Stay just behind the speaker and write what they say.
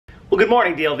good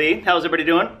morning, DLV. How's everybody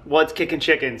doing? What's kicking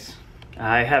chickens?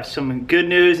 I have some good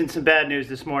news and some bad news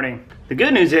this morning. The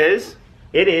good news is,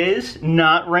 it is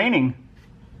not raining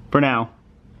for now.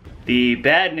 The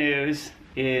bad news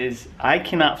is I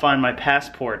cannot find my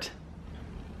passport.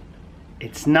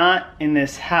 It's not in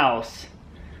this house,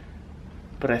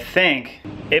 but I think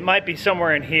it might be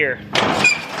somewhere in here.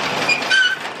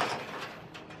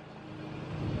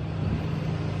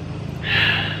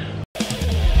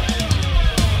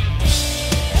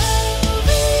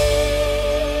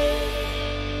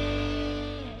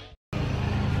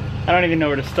 I don't even know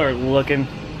where to start looking.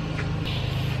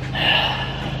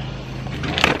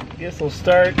 Guess we'll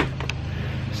start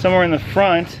somewhere in the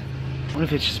front. What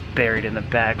if it's just buried in the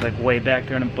back, like way back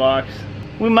there in a box?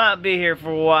 We might be here for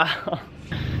a while.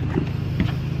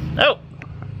 Oh!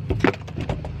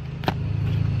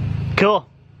 Cool.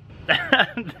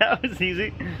 That was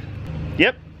easy.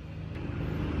 Yep.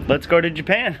 Let's go to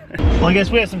Japan. Well, I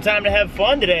guess we have some time to have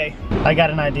fun today. I got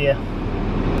an idea.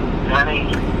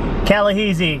 Honey.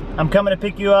 Kalahezi, I'm coming to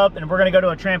pick you up and we're gonna go to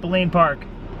a trampoline park.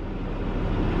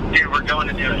 Dude, we're going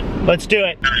to do it. Let's do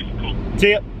it. Alright, cool.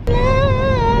 See ya.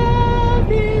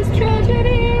 Love is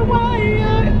tragedy,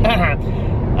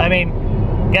 I mean,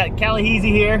 got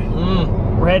Kalahezi here.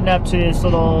 We're heading up to this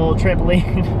little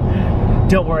trampoline.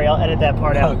 Don't worry, I'll edit that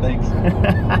part out. Oh, thanks.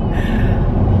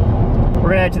 We're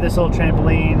gonna head to this little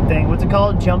trampoline thing. What's it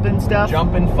called? Jumping stuff?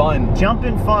 Jumping fun.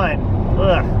 Jumping fun.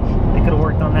 Ugh. They could have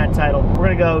worked on that title.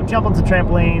 We're gonna go jump on some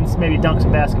trampolines, maybe dunk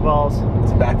some basketballs.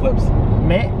 Some backflips.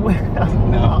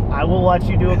 No. I will watch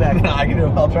you do a backflip. I can do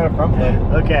it. I'll try to front flip.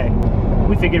 Okay.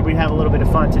 We figured we'd have a little bit of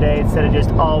fun today instead of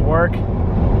just all work.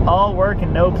 All work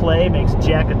and no play makes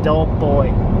Jack a dull boy.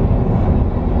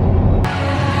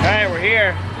 Alright, we're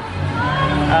here.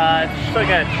 It's just like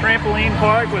a trampoline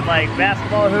park with like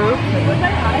basketball hoops.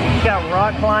 You got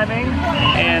rock climbing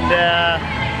and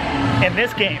in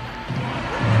this game.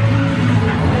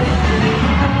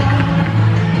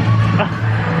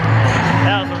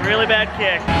 That was a really bad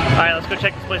kick. All right, let's go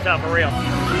check this place out for real.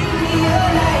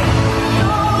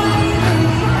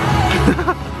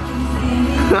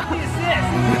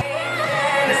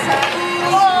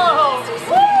 Whoa!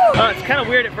 Oh, it's kind of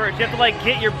weird at first. You have to like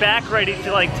get your back ready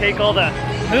to like take all the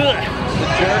jerk.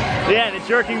 Yeah, the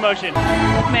jerking motion.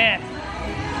 Man,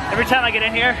 every time I get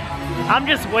in here, I'm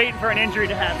just waiting for an injury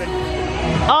to happen.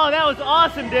 Oh, that was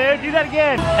awesome, dude. Do that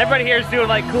again. Everybody here is doing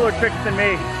like cooler tricks than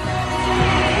me.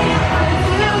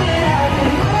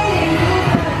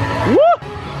 Woo!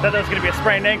 Thought that was gonna be a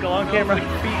sprained ankle on camera.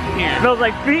 Smells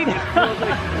like feet in here. Smells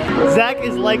like feet. Zach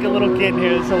is like a little kid in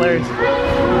here. It's hilarious.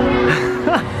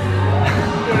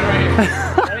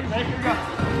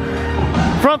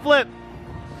 Front flip.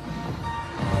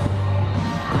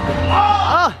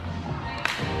 Oh!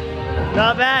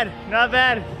 Not bad. Not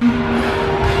bad.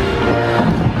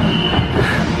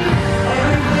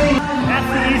 That's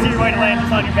the easier way to land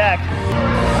this on your back.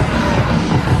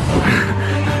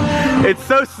 It's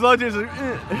so slow, just like,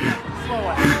 Slow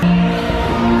one.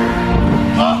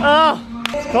 Oh,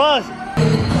 it's close.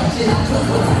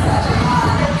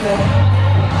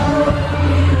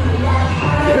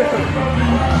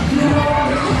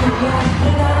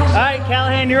 All right,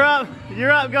 Callahan, you're up.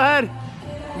 You're up. Go ahead.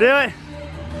 Do it.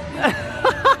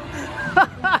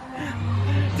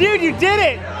 Dude, you did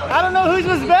it. I don't know whose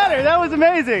was better. That was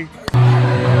amazing.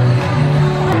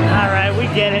 All right, we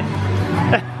get it.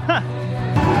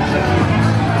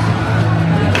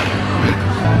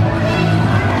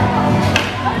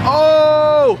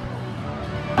 oh!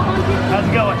 How's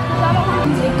it going?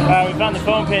 Alright, we found the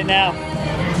foam pit now.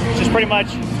 It's just pretty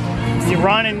much you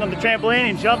run in on the trampoline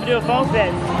and jump into a foam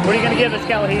pit. What are you going to give us,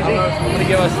 Kalahezi? I'm going to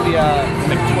give us the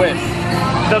McTwist.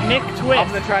 The McTwist. I'm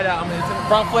going to try it out. It's a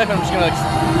front flip and I'm just going to like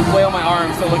flail my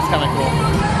arms so it looks kind of cool.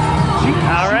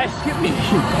 Alright.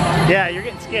 Yeah, you're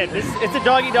getting skipped. It's a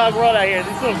doggy dog world out here.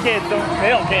 These little kids, they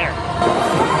don't care.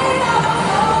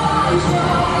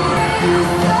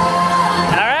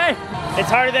 Alright. It's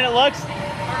harder than it looks.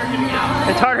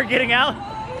 It's harder getting out.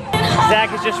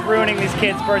 Zach is just ruining these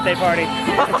kids' birthday party.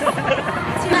 That's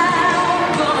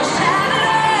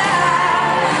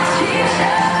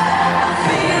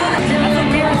a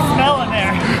weird smell in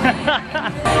there.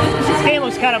 This game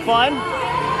looks kind of fun.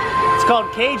 It's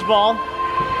called Cage Ball.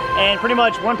 And pretty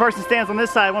much one person stands on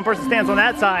this side, one person stands on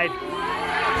that side.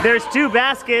 There's two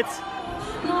baskets.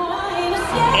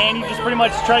 And you just pretty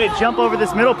much try to jump over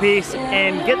this middle piece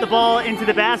and get the ball into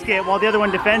the basket while the other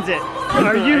one defends it.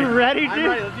 Are you ready, dude? I'm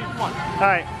ready. Let's do it. Come on. All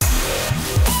right.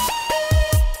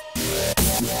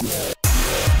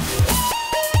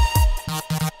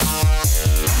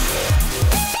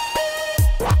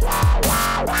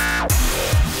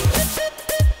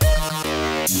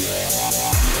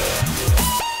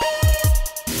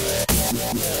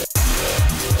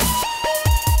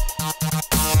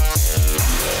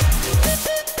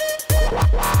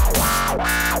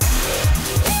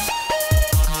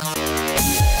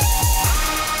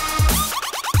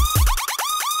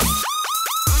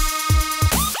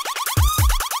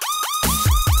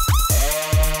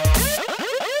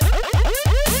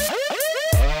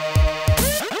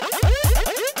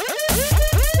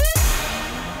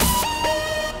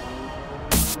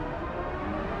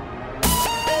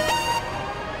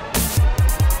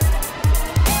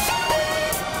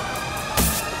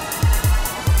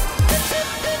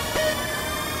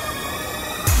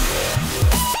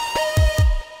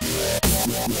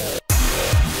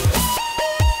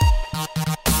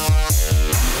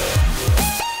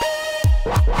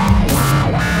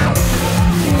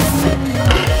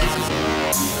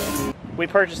 we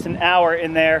purchased an hour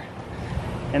in there,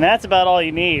 and that's about all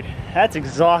you need. That's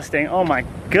exhausting. Oh my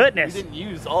goodness. We didn't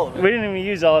use all of it. We didn't even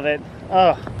use all of it.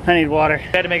 Oh, I need water. I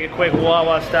had to make a quick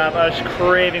Wawa stop. I was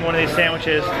craving one of these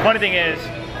sandwiches. The funny thing is,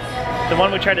 the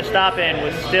one we tried to stop in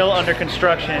was still under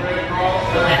construction.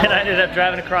 And I ended up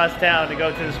driving across town to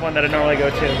go to this one that I normally go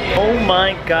to. Oh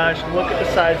my gosh, look at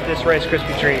the size of this Rice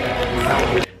Krispie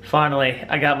treat. Finally,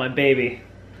 I got my baby.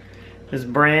 This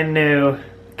brand new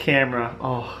camera.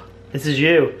 Oh, this is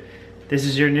you. This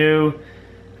is your new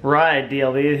ride,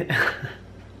 DLV.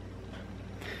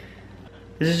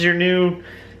 This is your new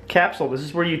capsule. This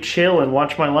is where you chill and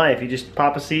watch my life. You just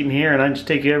pop a seat in here and I just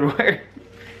take you everywhere.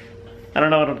 I don't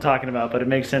know what I'm talking about, but it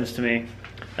makes sense to me.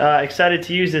 Excited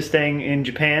to use this thing in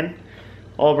Japan.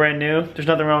 All brand new. There's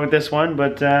nothing wrong with this one,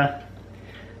 but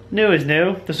new is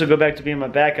new. This will go back to being my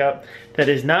backup. That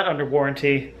is not under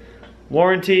warranty.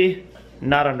 Warranty,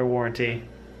 not under warranty.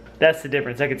 That's the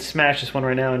difference. I could smash this one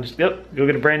right now and just go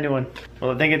get a brand new one.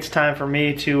 Well, I think it's time for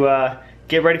me to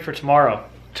get ready for tomorrow.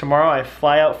 Tomorrow I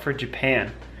fly out for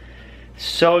Japan.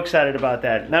 So excited about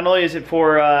that. Not only is it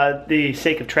for the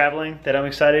sake of traveling that I'm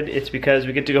excited, it's because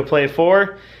we get to go play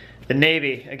for the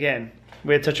Navy again.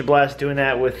 We had such a blast doing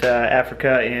that with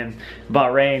Africa and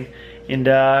Bahrain, and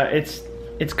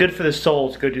it's good for the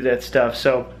soul to go do that stuff.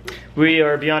 So we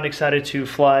are beyond excited to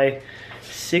fly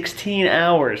 16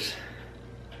 hours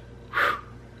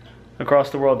across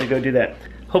the world to go do that.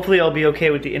 Hopefully I'll be okay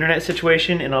with the internet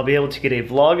situation and I'll be able to get a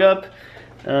vlog up.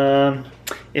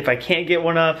 If I can't get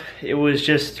one up, it was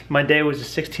just, my day was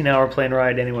a 16-hour plane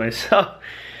ride anyway, so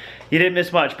you didn't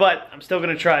miss much, but I'm still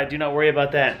gonna try. Do not worry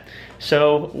about that.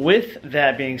 So with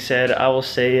that being said, I will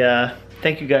say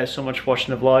thank you guys so much for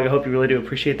watching the vlog. I hope you really do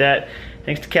appreciate that.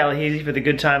 Thanks to Callahazee for the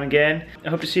good time again. I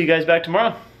hope to see you guys back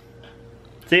tomorrow.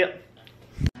 See ya.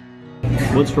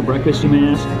 What's for breakfast, you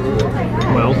may ask?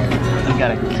 Well, I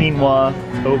got a quinoa,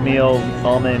 oatmeal,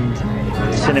 almond,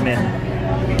 cinnamon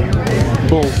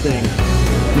bowl thing.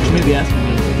 Which you may be asking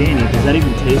me, Danny, does that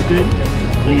even taste good?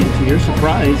 And to your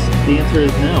surprise, the answer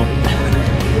is no.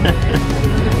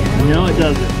 No, it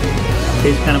doesn't. It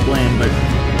tastes kind of bland, but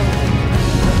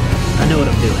I know what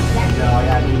I'm doing.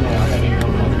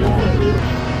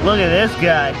 Look at this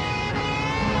guy.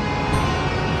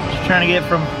 Just trying to get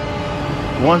from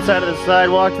one side of the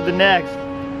sidewalk to the next.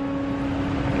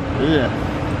 Ugh.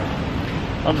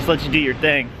 I'll just let you do your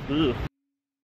thing. Ugh.